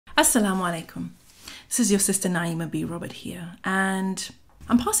Assalamu alaikum. This is your sister Naima B. Robert here, and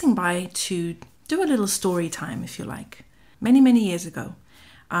I'm passing by to do a little story time, if you like. Many years ago,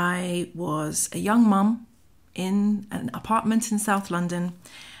 I was a young mum in an apartment in South London.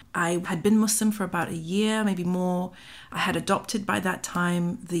 I had been Muslim for about a year, maybe more. I had adopted by that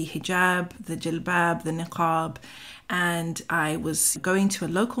time the hijab, the jilbab, the niqab, and I was going to a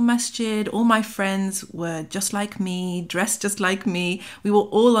local masjid. All my friends were just like me, dressed just like me. We were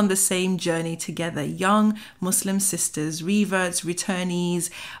all on the same journey together, young Muslim sisters, reverts, returnees,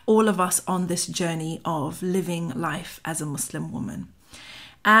 all of us on this journey of living life as a Muslim woman.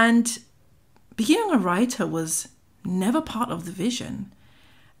 And becoming a writer was never part of the vision.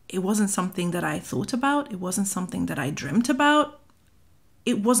 It wasn't something that I thought about. It wasn't something that I dreamt about.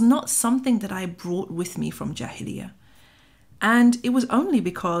 It was not something that I brought with me from Jahiliyyah. And it was only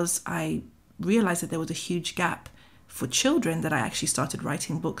because I realized that there was a huge gap for children that I actually started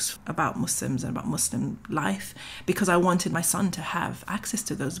writing books about Muslims and about Muslim life, because I wanted my son to have access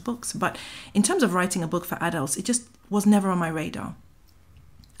to those books. But in terms of writing a book for adults, it just was never on my radar.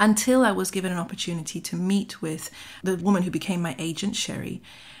 Until I was given an opportunity to meet with the woman who became my agent, Sherry.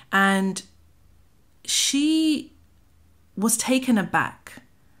 And she was taken aback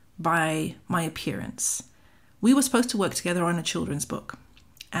by my appearance. We were supposed to work together on a children's book.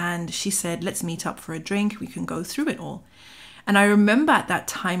 And she said, let's meet up for a drink. We can go through it all. And I remember at that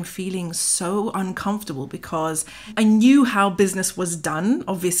time feeling so uncomfortable because I knew how business was done,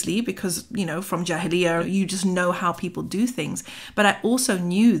 obviously, because, you know, from Jahiliyyah, you just know how people do things. But I also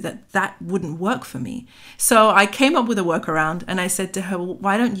knew that that wouldn't work for me. So I came up with a workaround and I said to her, well,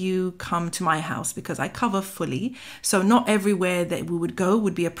 why don't you come to my house? Because I cover fully. So not everywhere that we would go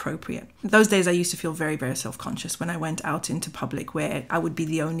would be appropriate. Those days I used to feel very self-conscious when I went out into public where I would be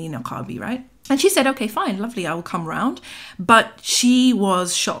the only niqabi, right? And she said, okay, fine, lovely, I will come round. But she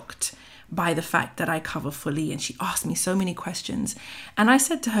was shocked by the fact that I cover fully, and she asked me so many questions. And I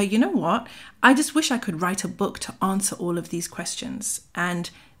said to her, you know what? I just wish I could write a book to answer all of these questions. And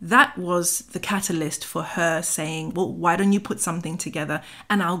that was the catalyst for her saying, well, why don't you put something together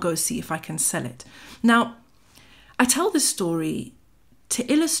and I'll go see if I can sell it. Now, I tell this story to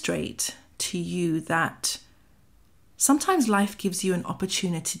illustrate to you that sometimes life gives you an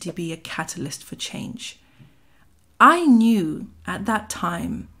opportunity to be a catalyst for change. I knew at that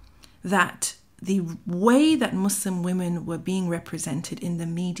time that the way that Muslim women were being represented in the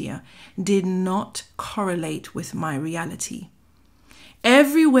media did not correlate with my reality.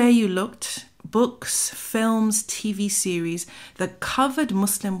 Everywhere you looked, books, films, TV series, the covered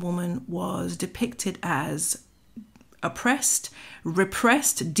Muslim woman was depicted as oppressed,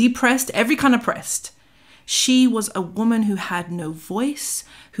 repressed, depressed, every kind of oppressed. She was a woman who had no voice,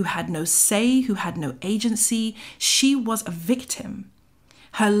 who had no say, who had no agency. She was a victim.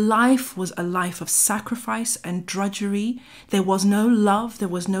 Her life was a life of sacrifice and drudgery. There was no love, there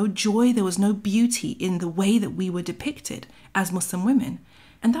was no joy, there was no beauty in the way that we were depicted as Muslim women.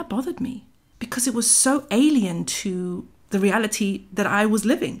 And that bothered me because it was so alien to the reality that I was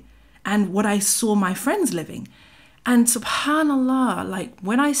living and what I saw my friends living. And subhanallah, like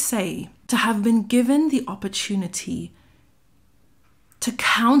when I say to have been given the opportunity to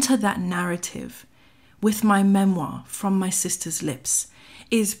counter that narrative with my memoir from my sister's lips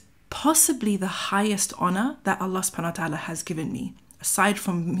is possibly the highest honor that Allah subhanahu wa ta'ala has given me, aside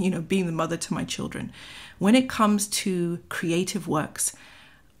from, being the mother to my children. When it comes to creative works,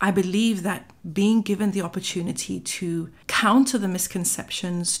 I believe that being given the opportunity to counter the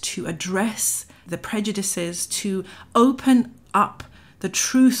misconceptions, to address the prejudices, to open up the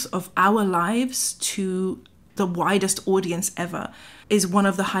truth of our lives to the widest audience ever is one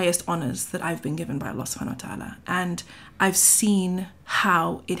of the highest honors that I've been given by Allah subhanahu wa ta'ala. And I've seen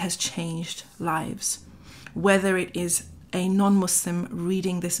how it has changed lives. Whether it is a non-Muslim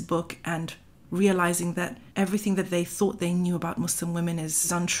reading this book and realizing that everything that they thought they knew about Muslim women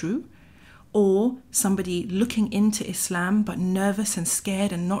is untrue, or somebody looking into Islam but nervous and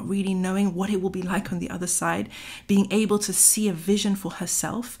scared and not really knowing what it will be like on the other side, being able to see a vision for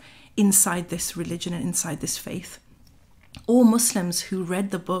herself inside this religion and inside this faith. Or Muslims who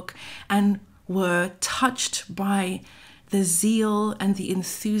read the book and were touched by the zeal and the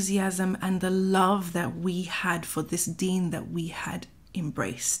enthusiasm and the love that we had for this deen that we had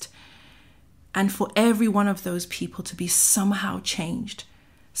embraced. And for every one of those people to be somehow changed,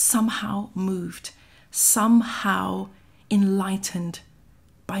 somehow moved, somehow enlightened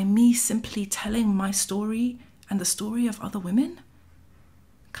by me simply telling my story and the story of other women?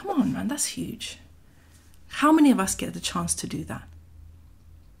 Come on, man, that's huge. How many of us get the chance to do that?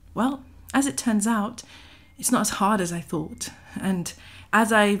 Well, as it turns out, it's not as hard as I thought. And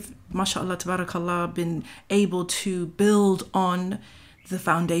As I've, mashallah, tabarakallah, been able to build on the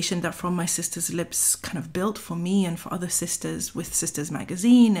foundation that From My Sister's Lips kind of built for me and for other sisters with Sisters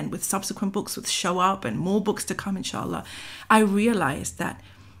Magazine and with subsequent books with Show Up and more books to come, inshallah, I realized that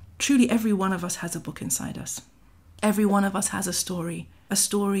truly every one of us has a book inside us. Every one of us has a story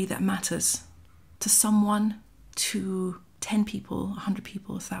that matters to someone, to 10 people, 100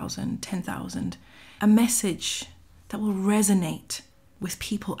 people, 1,000, 10,000. A message that will resonate with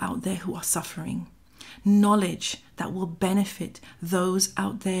people out there who are suffering. Knowledge that will benefit those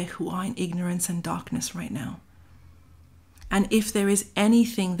out there who are in ignorance and darkness right now. And if there is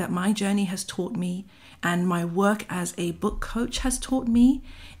anything that my journey has taught me and my work as a book coach has taught me,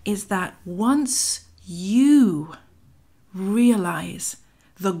 is that once you realize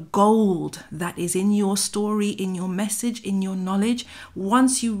the gold that is in your story, in your message, in your knowledge,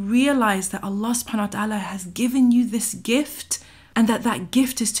 once you realize that Allah subhanahu wa ta'ala has given you this gift, and that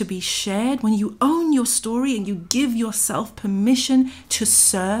gift is to be shared, when you own your story and you give yourself permission to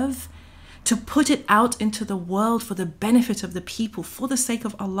serve, to put it out into the world for the benefit of the people, for the sake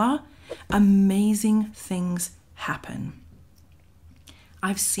of Allah, amazing things happen.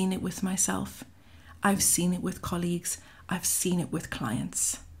 I've seen it with myself. I've seen it with colleagues. I've seen it with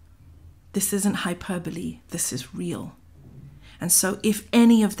clients. This isn't hyperbole. This is real. And so if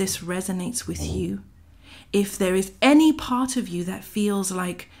any of this resonates with you, if there is any part of you that feels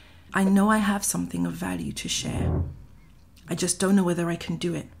like, I know I have something of value to share, I just don't know whether I can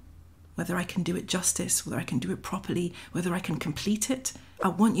do it, whether I can do it justice, whether I can do it properly, whether I can complete it, I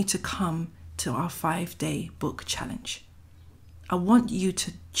want you to come to our 5-day book challenge. I want you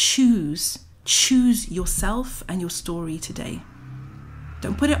to choose yourself and your story today.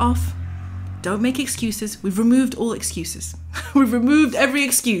 Don't put it off. Don't make excuses. We've removed all excuses. We've removed every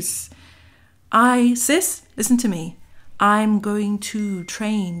excuse. Sis, listen to me. I'm going to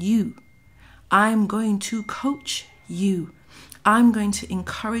train you. I'm going to coach you. I'm going to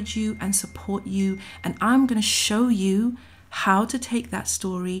encourage you and support you. And I'm going to show you how to take that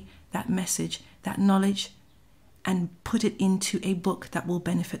story, that message, that knowledge, and put it into a book that will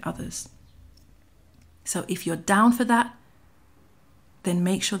benefit others. So if you're down for that, then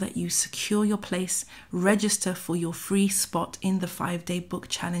make sure that you secure your place, register for your free spot in the 5-day book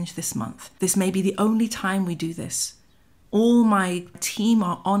challenge this month. This may be the only time we do this. All my team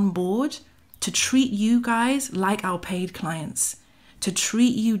are on board to treat you guys like our paid clients, to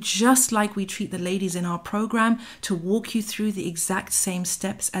treat you just like we treat the ladies in our program, to walk you through the exact same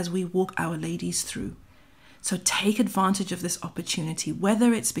steps as we walk our ladies through. So take advantage of this opportunity,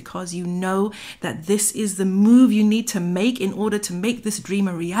 whether it's because you know that this is the move you need to make in order to make this dream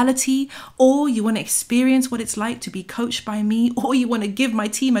a reality, or you want to experience what it's like to be coached by me, or you want to give my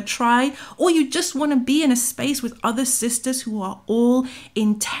team a try, or you just want to be in a space with other sisters who are all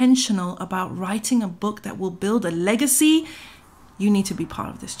intentional about writing a book that will build a legacy. You need to be part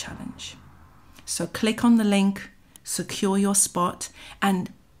of this challenge. So click on the link, secure your spot,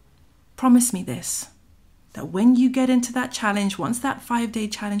 and promise me this, that when you get into that challenge, once that 5-day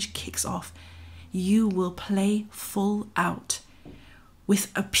challenge kicks off, you will play full out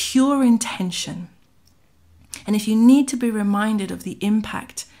with a pure intention. And if you need to be reminded of the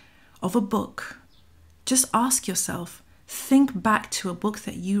impact of a book, just ask yourself, think back to a book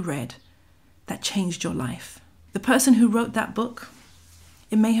that you read that changed your life. The person who wrote that book,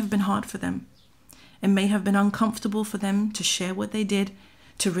 it may have been hard for them. It may have been uncomfortable for them to share what they did,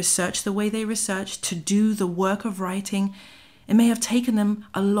 to research the way they researched, to do the work of writing. It may have taken them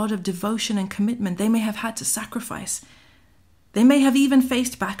a lot of devotion and commitment. They may have had to sacrifice. They may have even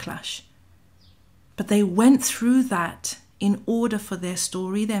faced backlash. But they went through that in order for their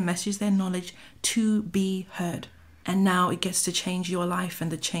story, their message, their knowledge to be heard. And now it gets to change your life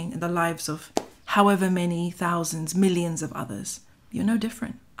and the lives of however many thousands, millions of others. You're no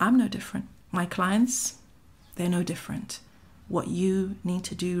different. I'm no different. My clients, they're no different. What you need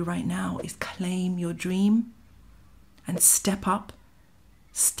to do right now is claim your dream and step up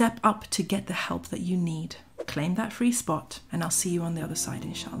to get the help that you need. Claim that free spot, and I'll see you on the other side,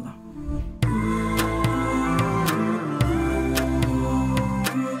 inshallah.